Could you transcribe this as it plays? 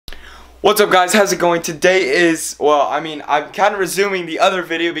What's up guys, how's it going? Today is, I'm kind of resuming the other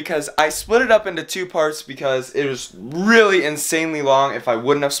video because I split it up into two parts because it was really insanely long if I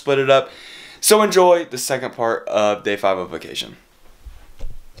wouldn't have split it up. So enjoy the second part of day 5 of vacation.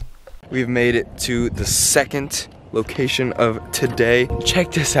 We've made it to the second location of today.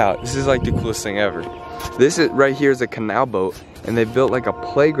 Check this out, this is like the coolest thing ever. This is right here is a canal boat and they built like a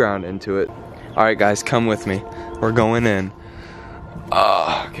playground into it. Alright guys, come with me. We're going in.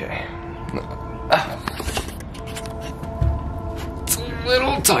 Okay. It's a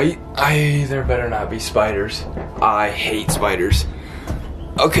little tight. There better not be spiders. I hate spiders.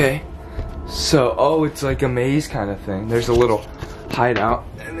 Okay. So, it's like a maze kind of thing. There's a little hideout,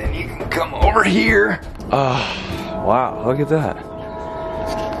 and then you can come over here. Wow, look at that.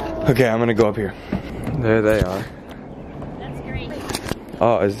 Okay, I'm gonna go up here. There they are. That's great.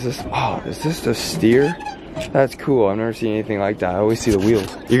 Is this the steer? That's cool. I've never seen anything like that. I always see the wheels.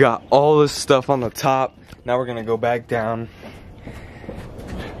 You got all this stuff on the top. Now we're gonna go back down.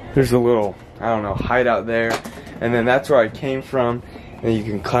 There's a little, I don't know, hideout there. And then that's where I came from. And you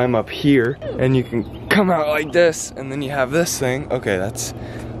can climb up here and you can come out like this. And then you have this thing. Okay, that's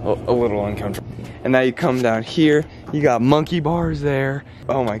a little uncomfortable. And now you come down here. You got monkey bars there.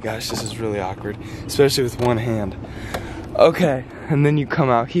 Oh my gosh, this is really awkward. Especially with one hand. Okay, and then you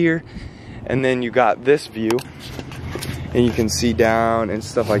come out here. And then you got this view, and you can see down and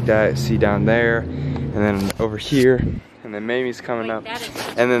stuff like that. See down there, and then over here, and then Mamie's coming up,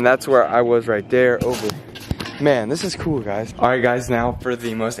 and then that's where I was right there. Over, man, this is cool, guys. All right, guys, now for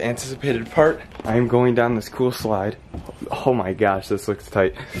the most anticipated part. I am going down this cool slide. Oh my gosh, this looks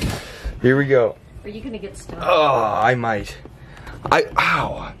tight. Here we go. Are you gonna get stuck? Oh, I might.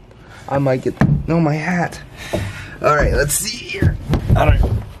 Ow! I might get. No, my hat. All right, let's see here. I don't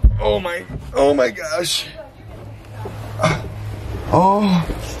know. Oh my gosh. Oh,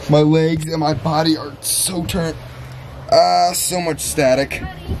 my legs and my body are so turned. So much static.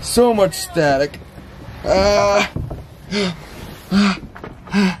 So much static. That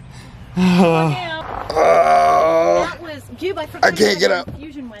was Cube. I can't get up.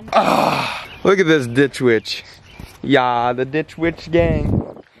 Look at this ditch witch. Yeah, the ditch witch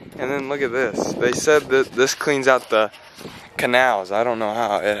gang. And then look at this. They said that this cleans out the canals. I don't know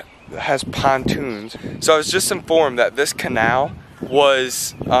how. It has pontoons. So I was just informed that this canal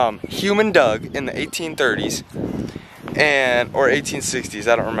was human dug in the 1830s or 1860s.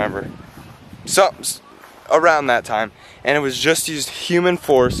 I don't remember. So around that time, and it was just used human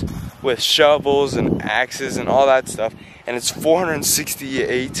force with shovels and axes and all that stuff. And it's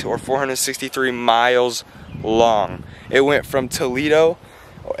 468 or 463 miles long. It went from Toledo,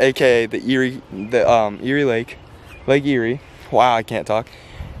 aka the Erie Lake Erie. Wow, I can't talk.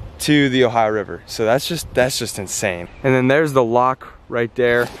 To the Ohio River. So that's just insane. And then there's the lock right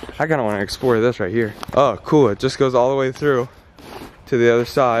there. I kind of want to explore this right here. Oh, cool. It just goes all the way through to the other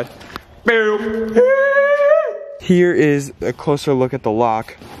side. Here is a closer look at the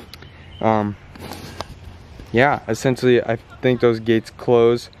lock. Yeah, essentially I think those gates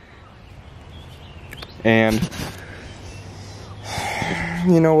close. And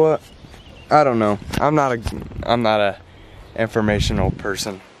you know what? I don't know. I'm not a informational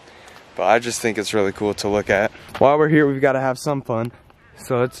person, but I just think it's really cool to look at. While we're here, we've got to have some fun.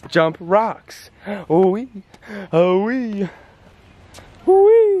 So let's jump rocks. Oh wee, oh wee,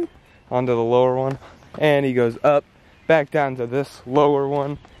 oh wee. Onto the lower one, and he goes up, back down to this lower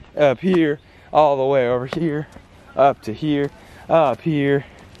one, up here, all the way over here, up to here, up here,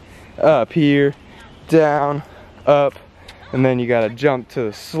 down, up, and then you got to jump to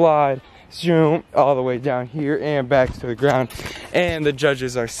the slide. Zoom all the way down here and back to the ground. And the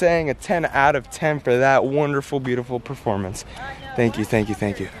judges are saying a 10 out of 10 for that wonderful, beautiful performance. Thank you, thank you,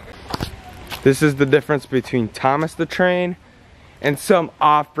 thank you. This is the difference between Thomas the Train and some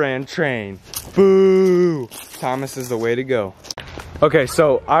off-brand train. Boo! Thomas is the way to go. Okay,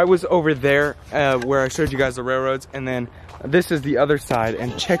 so I was over there where I showed you guys the railroads, and then this is the other side,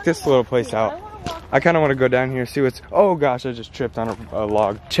 and check this little place out. I kind of want to go down here and see what's... Oh gosh, I just tripped on a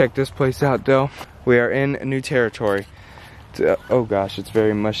log. Check this place out though. We are in new territory. Oh gosh, it's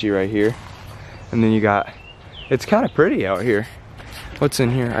very mushy right here. And then you got... It's kind of pretty out here. What's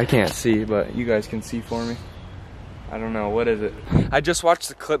in here? I can't see, but you guys can see for me. I don't know, what is it? I just watched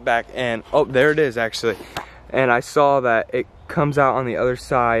the clip back and... Oh, there it is actually. And I saw that it comes out on the other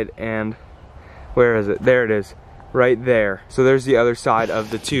side and... Where is it? There it is. Right there. So there's the other side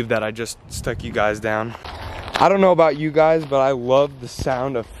of the tube that I just stuck you guys down. I don't know about you guys, but I love the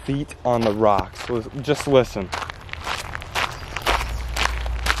sound of feet on the rocks. Just listen.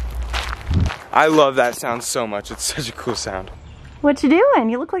 I love that sound so much. It's such a cool sound. What you doing?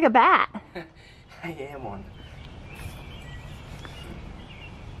 You look like a bat. I am one.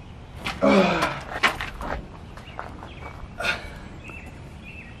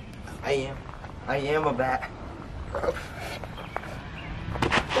 I am a bat.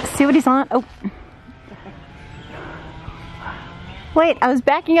 See what he's on? Oh. Wait, I was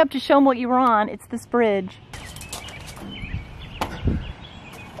backing up to show him what you were on. It's this bridge.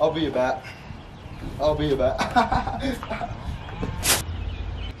 I'll be a bat. I'll be a bat.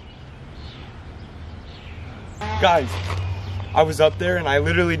 Guys, I was up there and I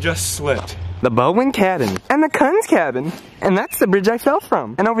literally just slipped. The Bowen cabin and the Kunz cabin, and that's the bridge I fell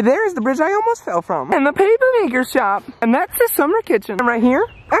from. And over there is the bridge I almost fell from. And the papermaker shop, and that's the summer kitchen. And right here,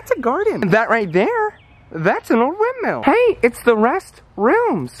 that's a garden. And that right there, that's an old windmill. Hey, it's the rest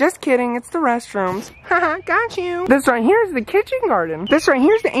rooms. Just kidding, it's the restrooms. Haha, got you. This right here is the kitchen garden. This right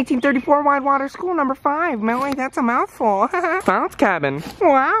here is the 1834 Widewater School number 5. Millie, that's a mouthful. Fountain cabin.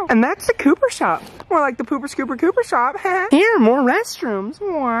 Wow. And that's the Cooper shop. More like the Pooper Scooper Cooper shop. Here, more restrooms.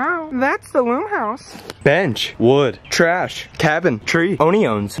 Wow. That's the loom house. Bench, wood, trash, cabin, tree,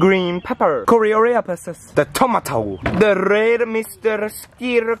 onions, green pepper, coriander, the tomato, the red Mr.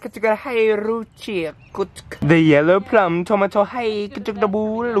 Skir, the yellow plum tomato,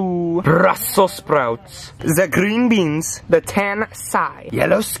 Brussels sprouts, the green beans, the tan sai,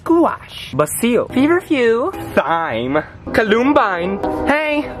 yellow squash, basil, feverfew, thyme, columbine.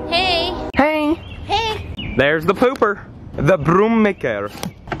 Hey, Hey. hey, Hey. there's the pooper, the broom maker.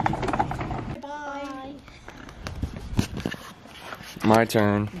 Bye. My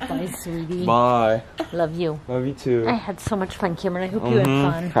turn. Bye, sweetie. Bye. Love you. Love you too. I had so much fun, Cameron. I hope you had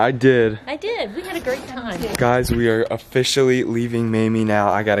fun. I did. I did. We had a great time. Guys, we are officially leaving Mamie now.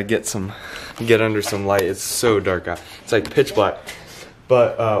 I gotta get under some light. It's so dark out. It's like pitch black.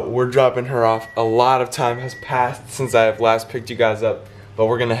 But we're dropping her off. A lot of time has passed since I have last picked you guys up. But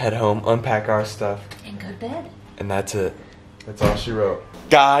we're gonna head home, unpack our stuff. And go to bed. And that's it. That's all she wrote.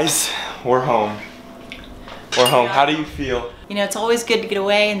 Guys, we're home. We're home. How do you feel? You know, it's always good to get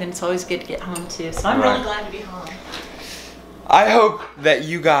away, and then it's always good to get home too. So I'm really glad to be home. I hope that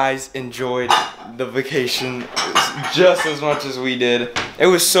you guys enjoyed the vacation just as much as we did. It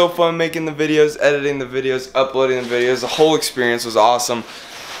was so fun making the videos, editing the videos, uploading the videos. The whole experience was awesome.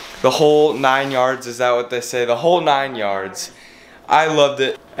 The whole 9 yards, is that what they say? The whole 9 yards. I loved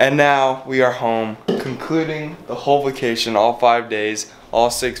it. And now we are home, concluding the whole vacation, all 5 days, all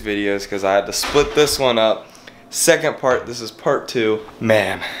 6 videos, because I had to split this one up. Second part, this is part 2.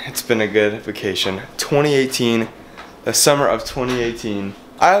 Man, it's been a good vacation. 2018, the summer of 2018.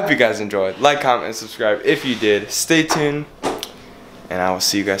 I hope you guys enjoyed. Like, comment, and subscribe if you did. Stay tuned, and I will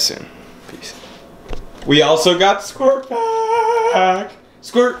see you guys soon. Peace. We also got Squirt back.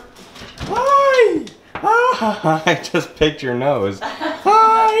 Squirt. Hi. Hi. I just picked your nose.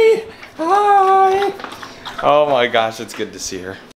 Hi. Hi. Oh my gosh, it's good to see her.